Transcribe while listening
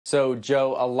So,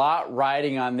 Joe, a lot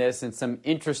riding on this and some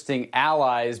interesting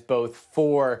allies both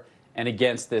for and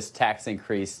against this tax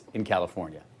increase in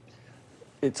California.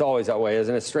 It's always that way,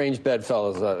 isn't it? Strange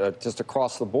bedfellows just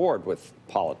across the board with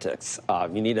politics.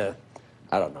 You need I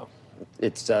don't know.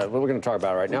 It's what we're going to talk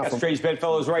about right now. Strange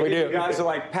bedfellows right here. You guys are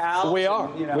like pals. We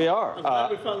are. We are. I'm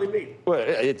glad we finally meet. Well,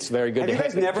 it's very good to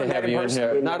have you in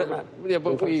here. Yeah,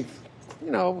 but we,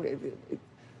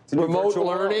 remote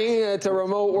learning. It's a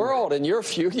remote world. In your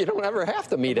view, you don't ever have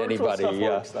to meet anybody.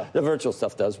 The virtual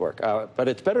stuff does work. But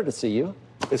it's better to see you.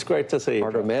 It's great to see you.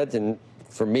 Part of meds, and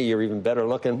for me, you're even better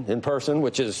looking in person,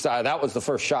 which is that was the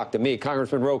first shock to me.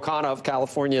 Congressman Khanna of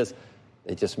California,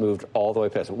 they just moved all the way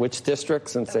past which district?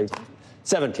 Since they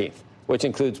 17th, which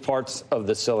includes parts of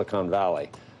the Silicon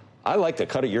Valley. I like the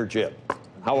cut of your jib.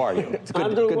 How are you? It's good,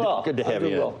 I'm doing well. Good to have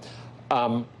you.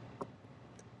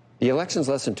 The election's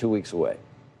less than 2 weeks away.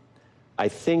 I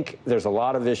think there's a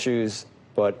lot of issues,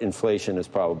 but inflation is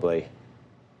probably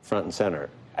front and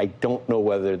center. I don't know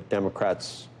whether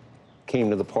Democrats came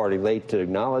to the party late to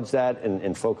acknowledge that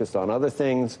and focused on other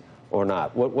things or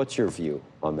not. What's your view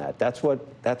on that? That's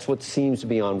what seems to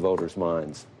be on voters'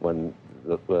 minds when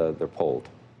they're polled.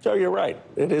 Joe, you're right.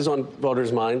 It is on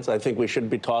voters' minds. I think we should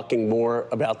be talking more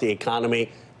about the economy.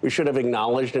 We should have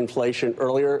acknowledged inflation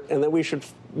earlier, and then we should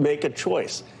make a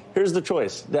choice. Here's the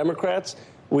choice. Democrats,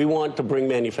 we want to bring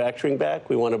manufacturing back.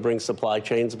 We want to bring supply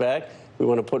chains back. We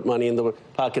want to put money in the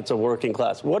pockets of working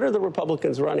class. What are the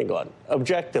Republicans running on?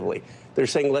 Objectively, they're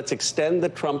saying let's extend the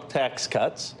Trump tax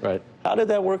cuts. Right. How did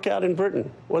that work out in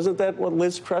Britain? Wasn't that what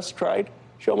Liz Truss tried?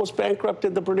 She almost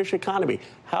bankrupted the British economy.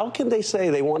 How can they say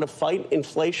they want to fight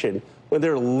inflation when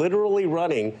they're literally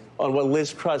running on what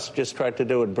Liz Truss just tried to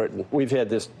do in Britain? We've had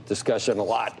this discussion a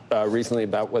lot recently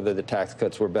about whether the tax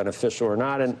cuts were beneficial or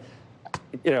not. And,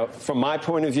 from my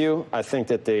point of view, I think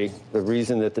that the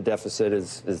reason that the deficit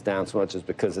is down so much is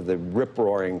because of the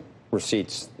rip-roaring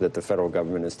receipts that the federal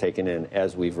government has taken in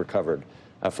as we've recovered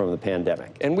from the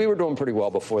pandemic. And we were doing pretty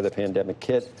well before the pandemic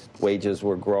hit. Wages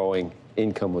were growing.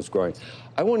 Income was growing.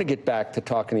 I want to get back to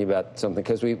talking to you about something,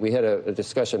 because we had a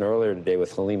discussion earlier today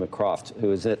with Halima Croft, who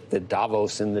was at the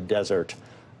Davos in the Desert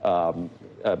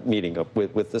meeting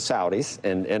with the Saudis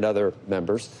and other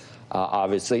members.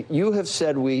 Obviously, you have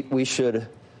said we should,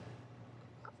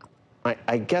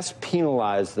 I guess,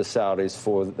 penalize the Saudis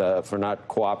for not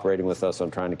cooperating with us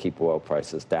on trying to keep oil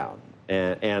prices down.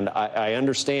 And I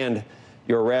understand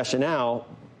your rationale,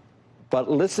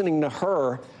 but listening to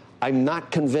her, I'm not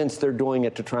convinced they're doing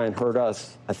it to try and hurt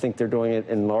us. I think they're doing it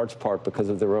in large part because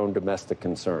of their own domestic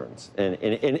concerns. And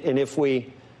if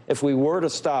we were to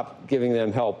stop giving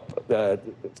them help as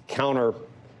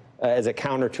a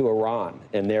counter to Iran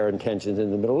and their intentions in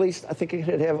the Middle East, I think it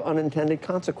could have unintended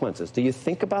consequences. Do you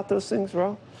think about those things,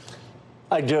 Ro?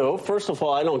 I do. First of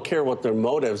all, I don't care what their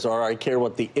motives are. I care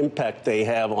what the impact they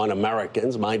have on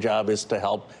Americans. My job is to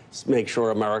help make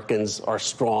sure Americans are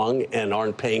strong and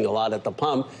aren't paying a lot at the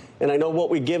pump. And I know what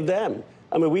we give them.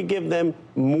 I mean, we give them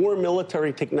more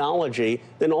military technology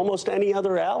than almost any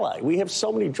other ally. We have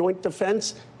so many joint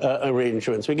defense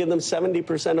arrangements. We give them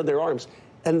 70% of their arms.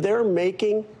 And they're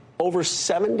making over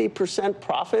 70%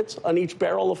 profits on each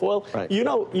barrel of oil. Right.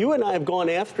 You and I have gone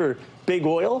after big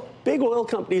oil. Big oil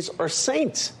companies are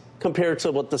saints compared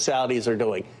to what the Saudis are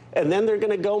doing. And then they're going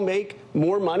to go make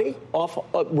more money off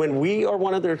when we are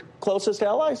one of their closest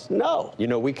allies? No.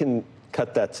 We can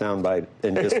cut that soundbite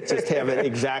and just have it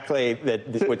exactly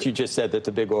what you just said, that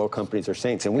the big oil companies are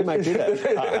saints, and we might do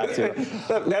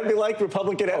that. That'd be like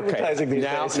Republican advertising these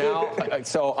days.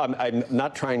 So I'm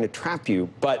not trying to trap you,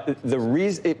 but the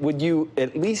reason would you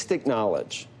at least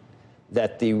acknowledge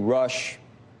that the rush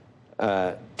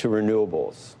to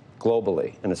renewables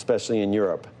globally, and especially in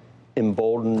Europe,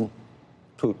 emboldened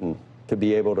Putin to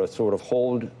be able to sort of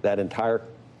hold that entire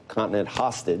continent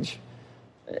hostage?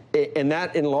 And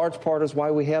that, in large part, is why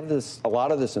we have a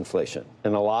lot of this inflation,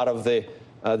 and a lot of the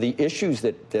issues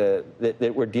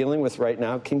that we're dealing with right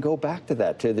now can go back to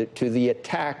that, to the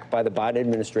attack by the Biden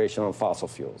administration on fossil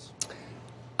fuels.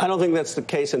 I don't think that's the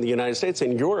case in the United States.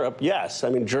 In Europe, yes. I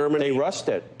mean, Germany. They rushed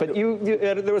it, but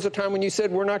there was a time when you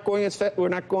said we're not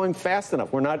going fast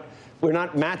enough. We're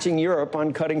not matching Europe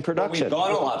on cutting production. Well,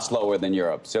 we've gone a lot slower than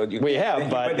Europe. So we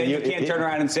have, but then you can't turn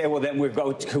around and say, well, then we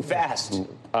go too fast.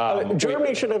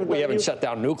 Germany should have. We haven't shut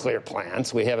down nuclear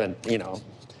plants. We haven't,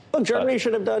 Well, Germany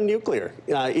should have done nuclear.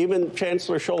 Even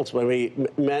Chancellor Scholz, when we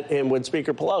met him with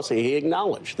Speaker Pelosi, he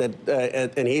acknowledged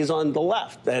that, and he's on the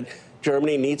left, that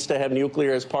Germany needs to have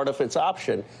nuclear as part of its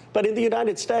option. But in the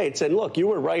United States, and look, you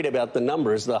were right about the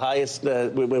numbers, the highest,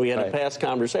 when we had a past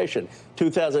conversation.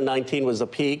 2019 was the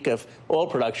peak of oil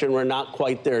production. We're not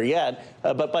quite there yet.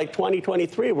 But by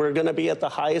 2023, we're going to be at the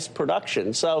highest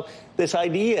production. So this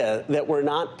idea that we're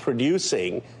not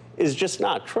producing is just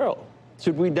not true.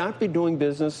 Should we not be doing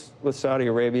business with Saudi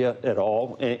Arabia at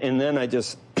all? And then I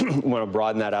just want to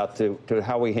broaden that out to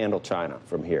how we handle China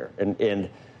from here. And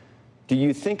do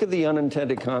you think of the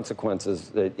unintended consequences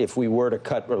that if we were to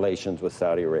cut relations with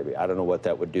Saudi Arabia? I don't know what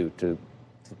that would do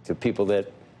to people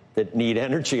that need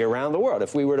energy around the world.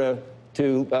 If we were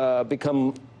to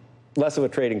become less of a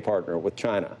trading partner with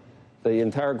China, the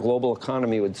entire global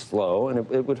economy would slow, and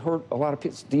it would hurt a lot of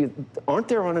people. Aren't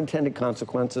there unintended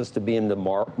consequences to being the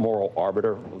moral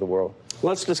arbiter of the world?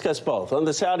 Let's discuss both. On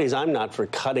the Saudis, I'm not for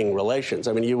cutting relations.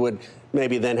 I mean, you would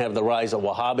maybe then have the rise of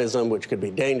Wahhabism, which could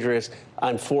be dangerous.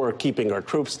 I'm for keeping our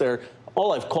troops there.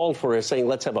 All I've called for is saying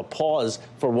let's have a pause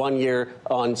for 1 year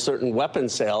on certain weapon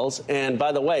sales. And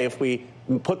by the way, if we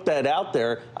put that out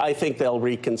there, I think they'll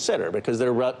reconsider because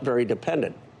they're very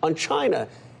dependent. On China,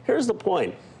 here's the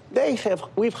point.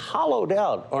 We've hollowed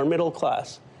out our middle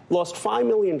class. Lost 5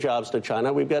 million jobs to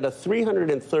China. We've got a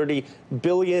 $330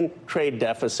 billion trade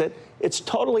deficit. It's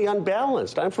totally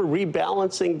unbalanced. I'm for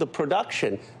rebalancing the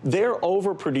production. They're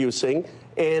overproducing,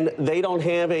 and they don't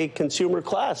have a consumer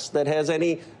class that has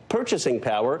any purchasing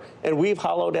power, and we've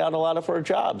hollowed out a lot of our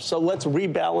jobs. So let's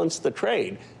rebalance the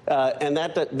trade, and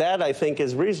that I think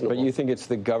is reasonable. But you think it's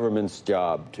the government's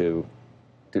job to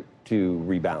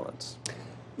rebalance?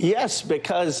 Yes,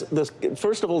 because,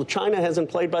 first of all, China hasn't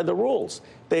played by the rules.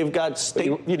 They've got state...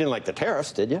 You didn't like the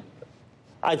tariffs, did you?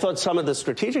 I thought some of the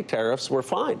strategic tariffs were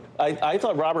fine. I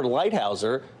thought Robert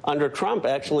Lighthizer, under Trump,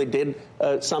 actually did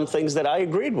some things that I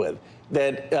agreed with.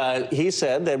 That he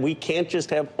said that we can't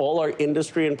just have all our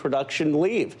industry and production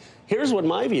leave. Here's what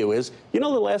my view is. You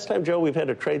know the last time, Joe, we've had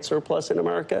a trade surplus in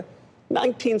America?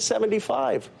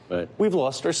 1975. Right. We've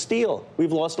lost our steel.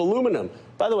 We've lost aluminum.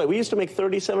 By the way, we used to make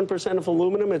 37% of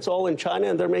aluminum. It's all in China,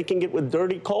 and they're making it with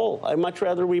dirty coal. I'd much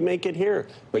rather we make it here.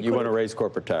 But you want to raise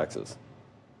corporate taxes?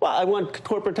 Well, I want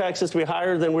corporate taxes to be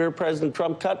higher than where President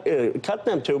Trump cut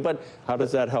them to. But how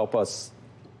does that help us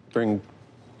bring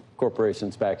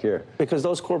corporations back here? Because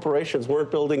those corporations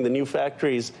weren't building the new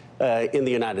factories in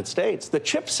the United States. The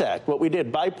CHIPS Act, what we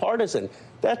did, bipartisan,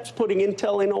 that's putting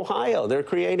Intel in Ohio. They're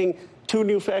creating 2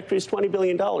 new factories, $20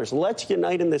 billion. Let's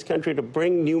unite in this country to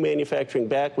bring new manufacturing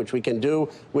back, which we can do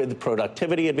with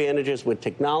productivity advantages, with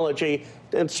technology,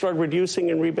 and start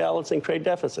reducing and rebalancing trade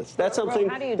deficits. That's something.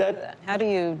 How do you do that? How do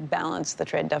you balance the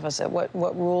trade deficit? What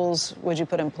rules would you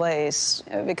put in place?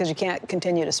 Because you can't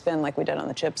continue to spend like we did on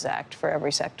the CHIPS Act for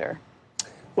every sector.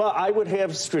 Well, I would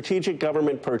have strategic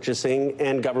government purchasing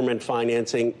and government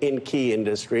financing in key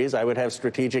industries. I would have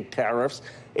strategic tariffs,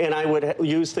 and I would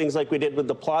use things like we did with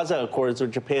the Plaza Accords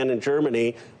with Japan and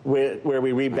Germany, where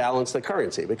we rebalance the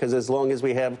currency, because as long as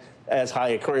we have as high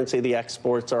a currency, the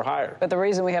exports are higher. But the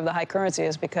reason we have the high currency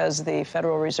is because the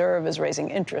Federal Reserve is raising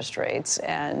interest rates,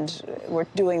 and we're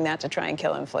doing that to try and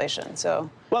kill inflation. So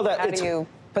how do you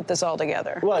put this all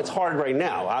together? Well, it's hard right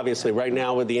now. Obviously, right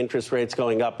now with the interest rates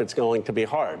going up, it's going to be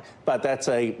hard. But that's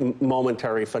a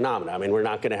momentary phenomenon. I mean, we're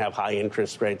not going to have high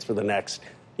interest rates for the next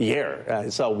year.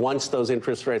 So once those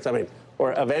interest rates,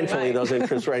 or eventually those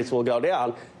interest rates will go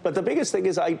down. But the biggest thing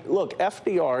is, look,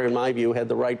 FDR, in my view, had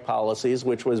the right policies,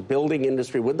 which was building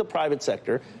industry with the private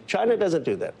sector. China doesn't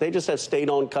do that. They just have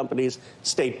state-owned companies,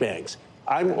 state banks.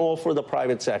 I'm all for the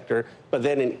private sector, but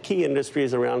then in key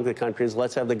industries around the countries,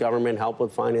 let's have the government help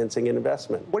with financing and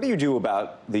investment. What do you do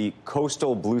about the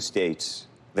coastal blue states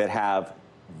that have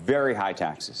very high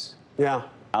taxes? Yeah.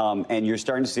 And you're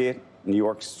starting to see it. New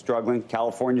York's struggling.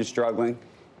 California's struggling.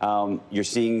 You're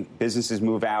seeing businesses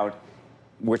move out.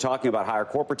 We're talking about higher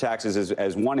corporate taxes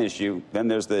as one issue. Then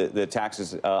there's the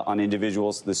taxes on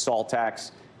individuals. The SALT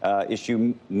tax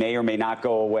issue may or may not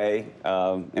go away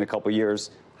in a couple of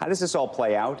years. How does this all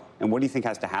play out, and what do you think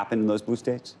has to happen in those blue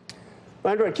states?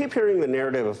 Andrew, I keep hearing the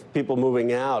narrative of people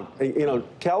moving out. You know,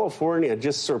 California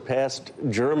just surpassed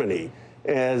Germany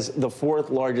as the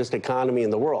 4th largest economy in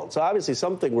the world. So obviously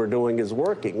something we're doing is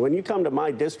working. When you come to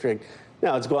my district,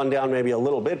 now it's gone down maybe a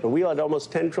little bit, but we had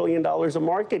almost $10 trillion of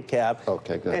market cap.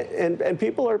 Okay, good. And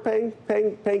people are paying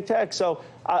tax. So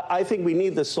I think we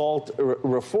need the SALT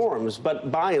reforms,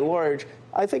 but by and large,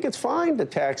 I think it's fine to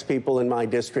tax people in my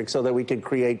district so that we can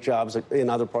create jobs in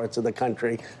other parts of the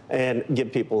country and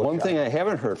give people a One job. thing I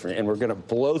haven't heard from you, and we're going to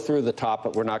blow through the top,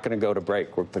 but we're not going to go to break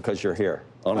because you're here.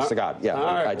 Honest to God. Yeah,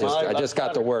 right. I just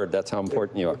got the word. That's how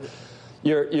important you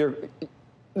are.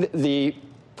 The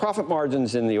profit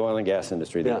margins in the oil and gas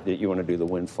industry that you want to do the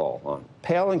windfall on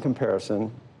pale in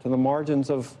comparison to the margins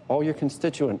of all your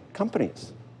constituent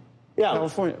companies. Yeah.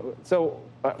 California. So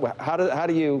how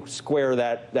do you square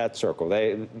that circle?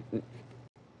 Do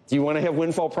you want to have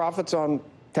windfall profits on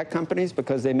tech companies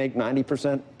because they make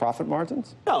 90% profit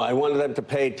margins? No, I wanted them to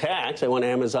pay tax. I want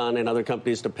Amazon and other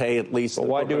companies to pay at least. But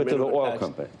why do it to the oil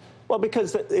company? Well,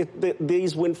 because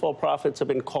these windfall profits have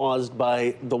been caused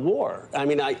by the war. I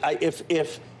mean,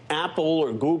 if Apple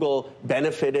or Google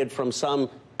benefited from some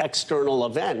external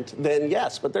event, then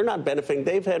yes, but they're not benefiting.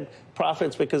 They've had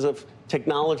profits because of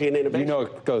technology and innovation. You know,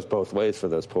 it goes both ways for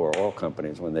those poor oil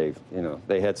companies when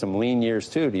they had some lean years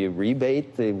too. Do you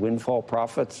rebate the windfall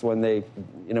profits when they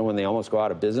almost go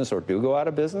out of business or do go out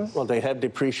of business? Well, they have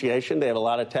depreciation. They have a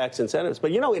lot of tax incentives.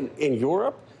 But, in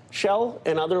Europe, Shell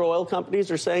and other oil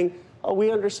companies are saying, oh, we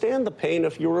understand the pain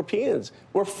of Europeans.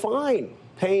 We're fine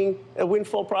paying a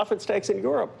windfall profits tax in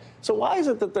Europe. So why is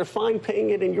it that they're fine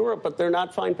paying it in Europe, but they're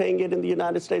not fine paying it in the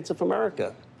United States of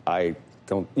America?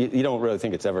 You don't really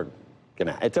think it's ever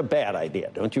going to, it's a bad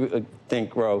idea, don't you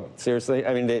think, Ro? Seriously?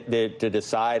 I mean, to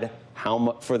decide how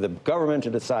much, for the government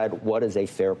to decide what is a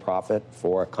fair profit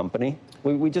for a company,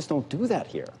 we just don't do that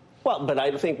here. Well, but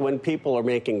I think when people are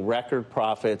making record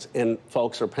profits and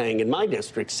folks are paying, in my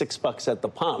district, $6 at the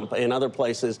pump, in other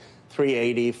places,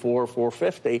 $3.80,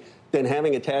 $4.50, then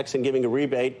having a tax and giving a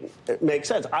rebate makes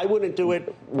sense. I wouldn't do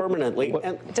it permanently.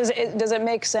 Does it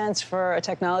make sense for a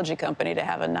technology company to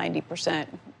have a 90%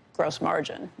 gross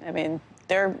margin? I mean,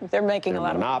 they're making a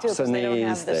lot of money too because they don't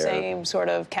have the same sort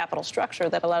of capital structure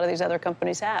that a lot of these other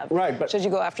companies have. Right, but should you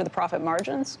go after the profit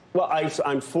margins? Well,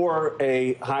 I'm for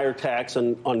a higher tax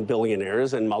on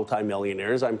billionaires and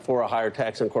multimillionaires. I'm for a higher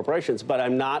tax on corporations, but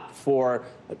I'm not for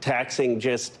taxing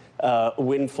just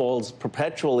windfalls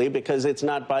perpetually because it's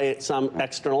not by some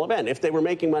external event. If they were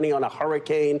making money on a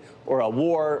hurricane or a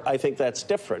war, I think that's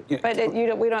different. But we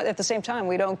don't. At the same time,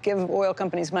 we don't give oil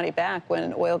companies money back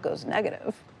when oil goes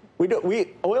negative.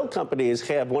 Oil companies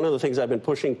have, one of the things I've been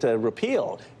pushing to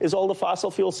repeal is all the fossil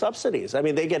fuel subsidies. I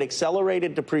mean, they get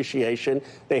accelerated depreciation.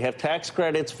 They have tax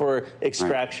credits for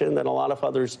extraction that a lot of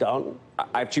others don't.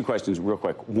 I have two questions real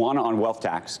quick. One on wealth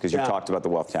tax, because you talked about the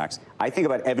wealth tax. I think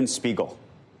about Evan Spiegel.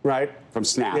 Right. From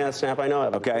Snap. Yeah, Snap, I know.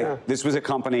 Okay. Yeah. This was a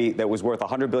company that was worth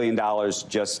 $100 billion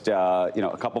just,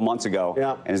 a couple months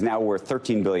ago and is now worth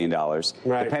 $13 billion.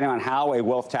 Right. Depending on how a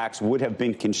wealth tax would have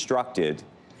been constructed,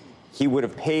 he would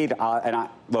have paid, I know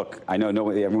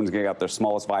everyone's going to get out their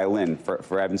smallest violin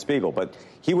for Evan Spiegel, but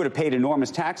he would have paid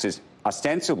enormous taxes,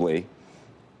 ostensibly,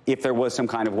 if there was some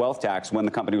kind of wealth tax when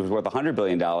the company was worth $100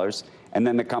 billion, and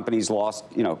then the company's lost,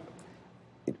 80%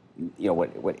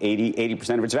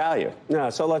 of its value. Yeah,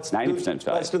 so 90% of its value.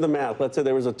 Let's do the math. Let's say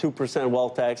there was a 2%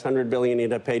 wealth tax, $100 billion,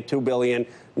 he'd have paid $2 billion.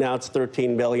 Now it's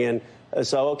 $13 billion.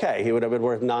 So, okay, he would have been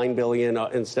worth $9 billion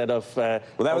instead of... well,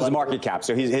 that was the market cap,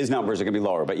 so his numbers are going to be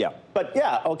lower, but yeah. But,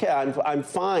 yeah, okay, I'm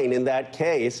fine in that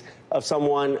case of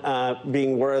someone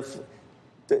being worth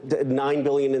 $9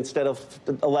 billion instead of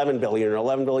 $11 billion or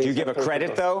 $11 billion. Do you give a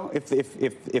credit, though,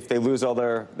 if they lose all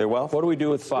their wealth? What do we do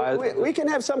with We can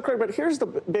have some credit, but here's the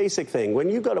basic thing. When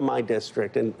you go to my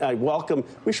district, and I welcome,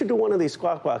 we should do one of these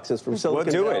Squawk Boxes from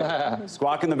Silicon Valley. We'll do it.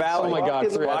 Squawk in the Valley. Oh, my God.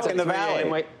 Squawk in the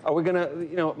Valley. Are we going to,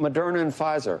 Moderna and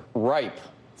Pfizer, ripe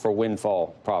for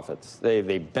windfall profits.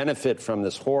 They benefit from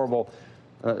this horrible,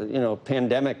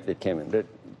 pandemic that came in.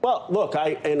 Well, look,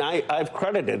 I've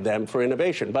credited them for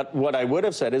innovation, but what I would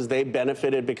have said is they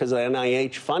benefited because of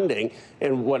NIH funding,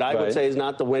 and what I would say is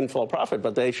not the windfall profit,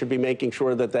 but they should be making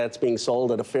sure that that's being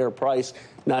sold at a fair price,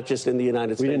 not just in the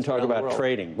United States. We didn't talk about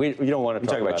trading. We don't want to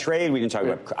talk about trade. We didn't talk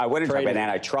about. I wouldn't talk about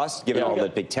antitrust, given all the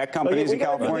big tech companies in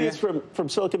California. From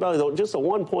Silicon Valley, though, just the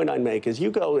one point I'd make is you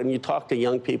go and you talk to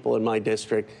young people in my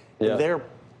district, and they're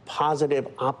positive,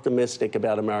 optimistic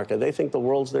about America. They think the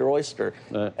world's their oyster.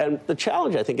 And the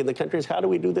challenge, I think, in the country is how do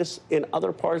we do this in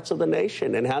other parts of the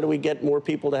nation, and how do we get more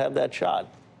people to have that shot?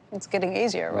 It's getting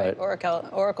easier, right?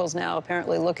 Oracle's now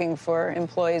apparently looking for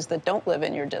employees that don't live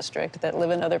in your district, that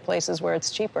live in other places where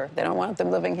it's cheaper. They don't want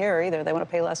them living here either. They want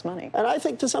to pay less money. And I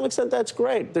think to some extent that's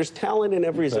great. There's talent in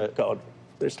every zip code.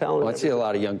 There's talent. Well, I see a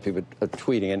lot of young people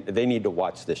tweeting, and they need to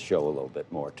watch this show a little bit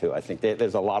more, too. I think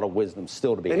there's a lot of wisdom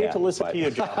still to be had. They need to listen to you,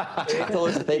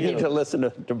 John. They need to listen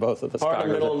to both of us. Part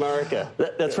of middle America.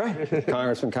 That's right.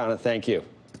 Congressman Khanna, thank you.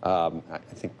 I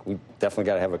think we definitely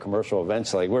got to have a commercial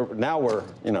eventually.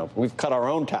 We've cut our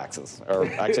own taxes, or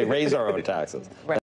actually raise our own taxes. Right.